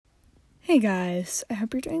Hey guys, I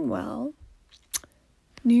hope you're doing well.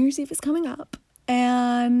 New Year's Eve is coming up,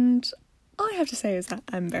 and all I have to say is that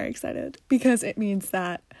I'm very excited because it means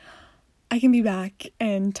that I can be back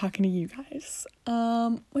and talking to you guys,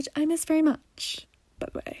 which I miss very much, by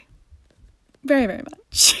the way. Very, very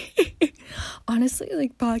much.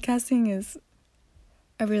 Honestly, podcasting is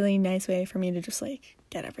a really nice way for me to just,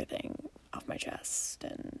 get everything off my chest,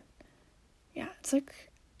 and yeah, it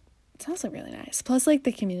sounds really nice. Plus,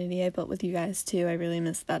 the community I built with you guys, too, I really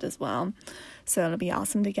miss that as well. So it'll be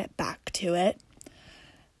awesome to get back to it.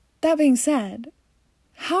 That being said,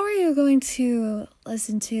 how are you going to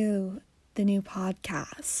listen to the new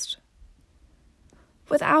podcast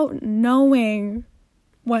without knowing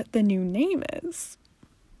what the new name is?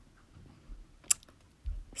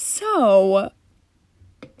 So,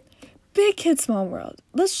 Big Kid, Small World.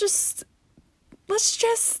 Let's just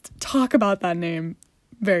talk about that name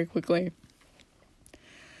very quickly.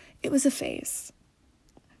 It was a phase.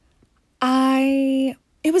 It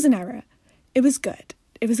was an era. It was good.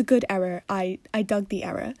 It was a good era. I dug the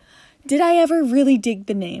era. Did I ever really dig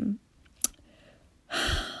the name?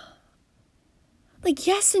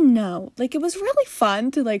 Yes and no. It was really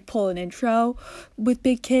fun to, pull an intro with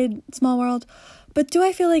Big Kid, Small World. But do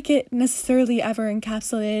I feel like it necessarily ever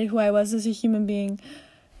encapsulated who I was as a human being?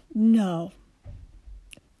 No.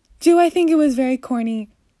 Do I think it was very corny?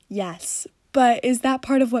 Yes. But is that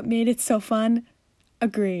part of what made it so fun?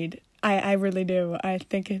 Agreed. I really do. I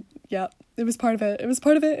think it was part of it. It was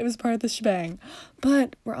part of it. It was part of the shebang.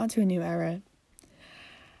 But we're on to a new era.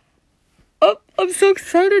 Oh, I'm so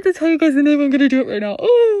excited to tell you guys the name. I'm going to do it right now.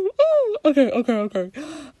 Oh, okay.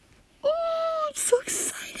 Oh, I'm so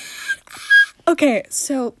excited. Okay,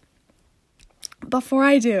 so before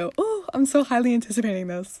I do, I'm so highly anticipating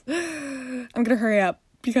this. I'm going to hurry up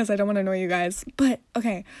because I don't want to annoy you guys. But,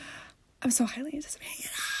 okay, I'm so highly anticipating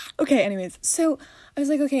it. Okay, anyways, so I was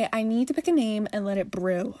like, okay, I need to pick a name and let it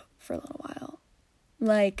brew for a little while.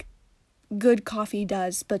 Like good coffee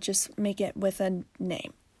does, but just make it with a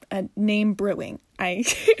name brewing. I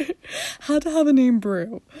had to have a name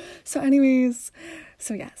brew. So anyways,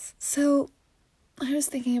 yes. So I was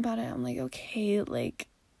thinking about it. I'm like, okay,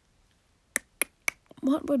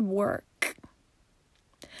 what would work?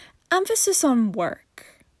 Emphasis on work.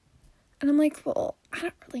 And I'm like, well, I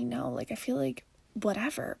don't really know. I feel like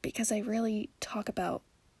whatever, because I really talk about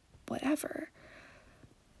whatever.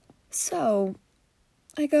 So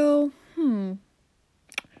I go, it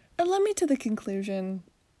led me to the conclusion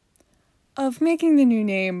of making the new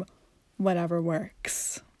name Whatever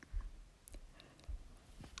Works.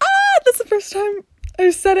 That's the first time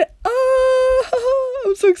I said it.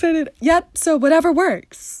 I'm so excited. Yep, so Whatever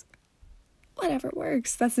Works. Whatever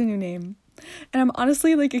Works, that's the new name. And I'm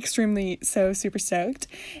honestly extremely super stoked.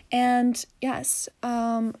 And yes,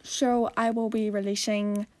 so I will be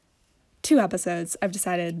releasing 2 episodes, I've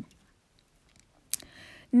decided,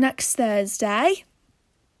 next Thursday,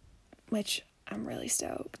 which I'm really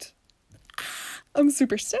stoked. I'm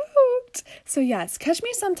super stoked. So yes, catch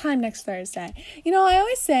me sometime next Thursday. I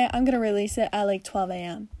always say I'm going to release it at 12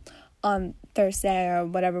 a.m. on Thursday or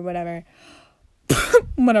whatever.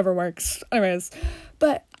 Whatever works. Anyways,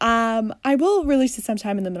 but I will release it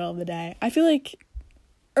sometime in the middle of the day. I feel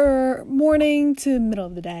morning to middle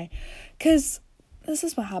of the day, because this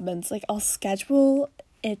is what happens. I'll schedule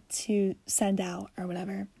it to send out or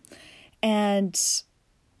whatever, and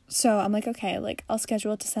so I'm like, okay, I'll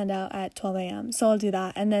schedule it to send out at 12 a.m. So I'll do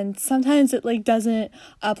that, and then sometimes it doesn't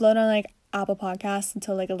upload on Apple Podcasts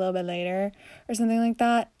until a little bit later or something like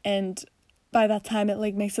that, and by that time it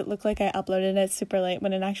makes it look like I uploaded it super late,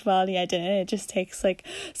 when in actuality I didn't. It just takes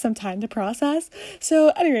some time to process. So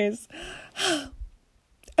anyways,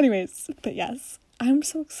 but yes, I'm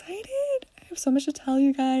so excited. I have so much to tell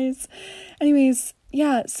you guys. Anyways,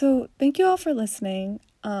 yeah, so thank you all for listening.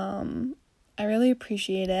 I really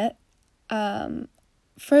appreciate it.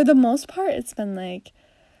 For the most part, it's been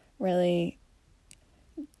really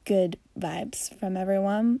good vibes from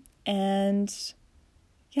everyone, and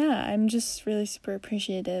yeah, I'm just really super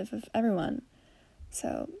appreciative of everyone.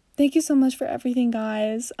 So thank you so much for everything,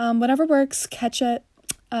 guys. Whatever works, catch it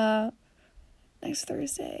next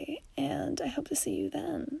Thursday, and I hope to see you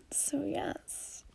then. So yes.